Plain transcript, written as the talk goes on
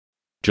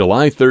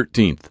July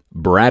 13th,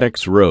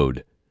 Braddock's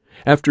Road.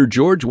 After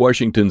George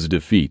Washington's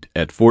defeat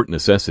at Fort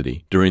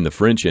Necessity during the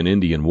French and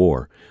Indian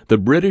War, the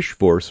British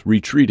force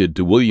retreated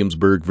to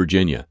Williamsburg,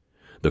 Virginia.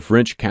 The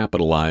French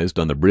capitalized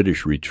on the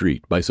British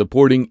retreat by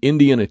supporting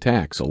Indian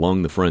attacks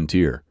along the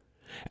frontier.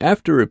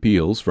 After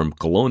appeals from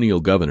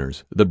colonial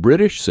governors, the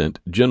British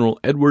sent General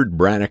Edward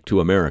Braddock to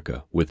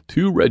America with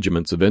 2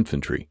 regiments of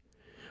infantry.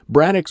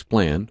 Braddock's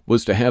plan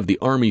was to have the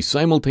army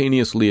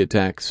simultaneously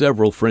attack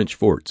several French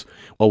forts,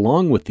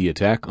 along with the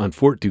attack on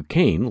Fort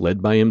Duquesne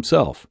led by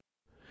himself.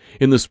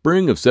 In the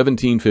spring of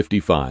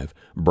 1755,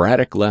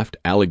 Braddock left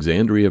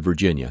Alexandria,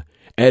 Virginia,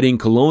 adding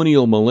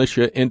colonial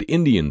militia and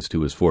Indians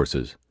to his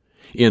forces.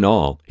 In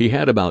all, he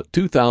had about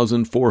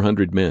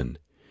 2,400 men.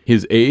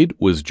 His aide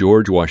was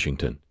George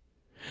Washington.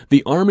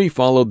 The army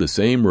followed the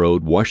same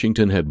road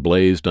Washington had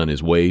blazed on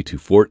his way to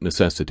Fort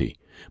Necessity,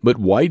 but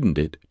widened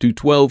it to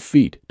 12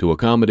 feet to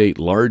accommodate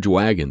large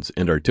wagons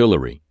and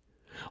artillery.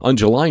 On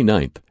July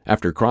 9th,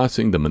 after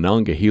crossing the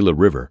Monongahela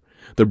River,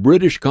 the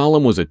British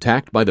column was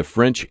attacked by the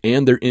French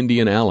and their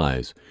Indian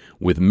allies.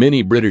 With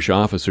many British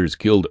officers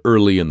killed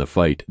early in the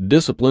fight,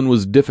 discipline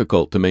was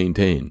difficult to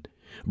maintain.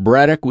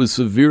 Braddock was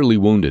severely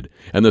wounded,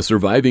 and the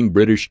surviving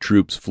British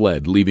troops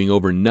fled, leaving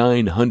over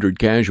 900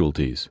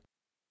 casualties.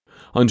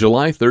 On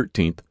July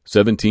 13,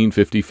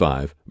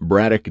 1755,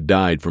 Braddock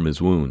died from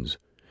his wounds.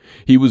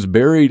 He was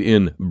buried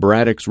in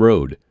Braddock's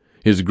Road.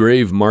 His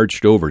grave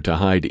marched over to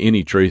hide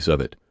any trace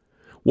of it.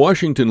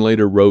 Washington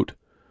later wrote,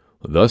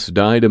 "Thus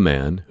died a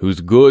man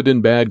whose good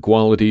and bad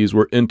qualities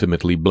were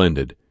intimately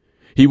blended.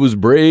 He was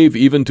brave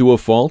even to a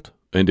fault,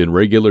 and in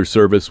regular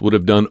service would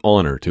have done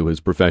honor to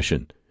his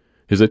profession.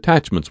 His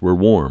attachments were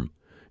warm,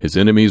 his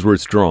enemies were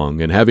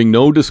strong, and having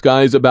no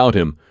disguise about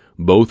him,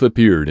 both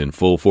appeared in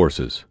full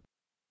forces."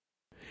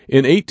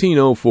 In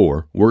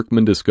 1804,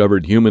 workmen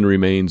discovered human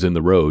remains in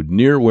the road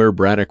near where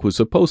Braddock was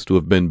supposed to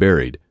have been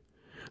buried.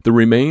 The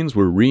remains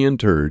were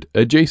reinterred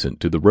adjacent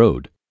to the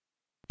road.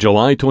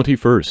 July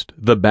 21st,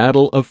 the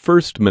Battle of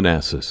First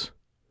Manassas.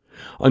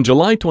 On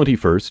July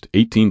 21st,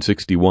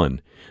 1861,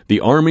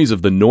 the armies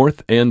of the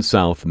North and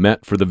South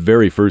met for the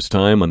very first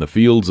time on the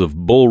fields of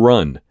Bull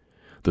Run.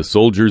 The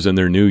soldiers in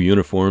their new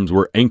uniforms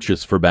were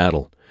anxious for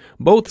battle.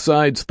 Both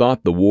sides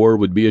thought the war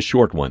would be a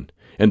short one,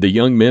 and the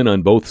young men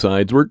on both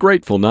sides were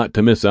grateful not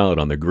to miss out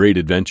on the great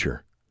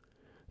adventure.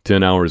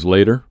 10 hours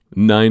later,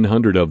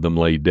 900 of them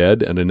lay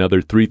dead and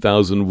another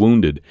 3,000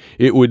 wounded.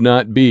 It would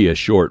not be a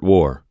short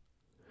war.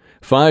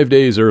 5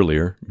 days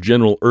earlier,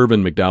 General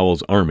Irvin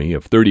McDowell's army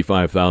of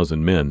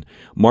 35,000 men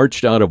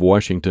marched out of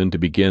Washington to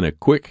begin a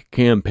quick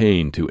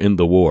campaign to end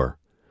the war.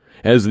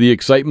 As the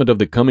excitement of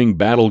the coming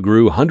battle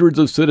grew, hundreds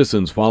of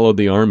citizens followed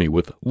the army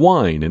with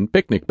wine and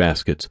picnic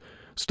baskets,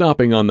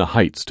 stopping on the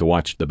heights to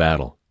watch the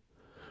battle.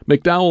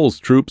 McDowell's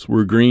troops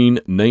were green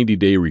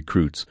 90-day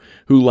recruits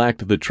who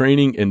lacked the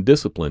training and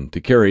discipline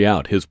to carry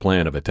out his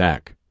plan of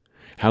attack.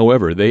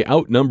 However, they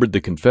outnumbered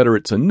the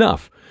Confederates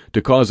enough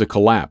to cause a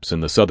collapse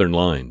in the Southern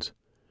lines.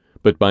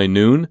 But by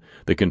noon,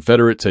 the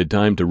Confederates had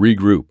time to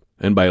regroup,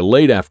 and by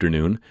late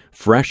afternoon,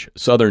 fresh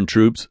Southern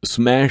troops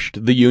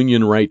smashed the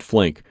Union right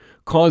flank,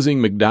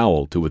 causing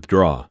McDowell to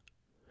withdraw.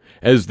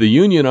 As the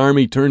Union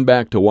army turned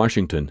back to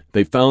Washington,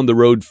 they found the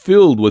road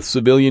filled with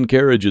civilian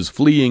carriages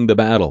fleeing the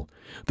battle.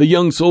 The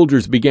young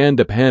soldiers began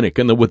to panic,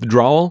 and the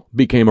withdrawal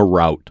became a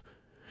rout.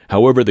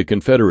 However, the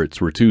Confederates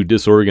were too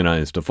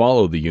disorganized to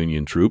follow the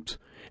Union troops,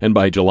 and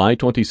by July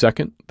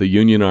 22nd, the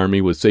Union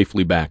army was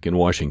safely back in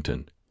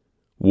Washington.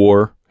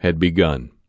 War had begun.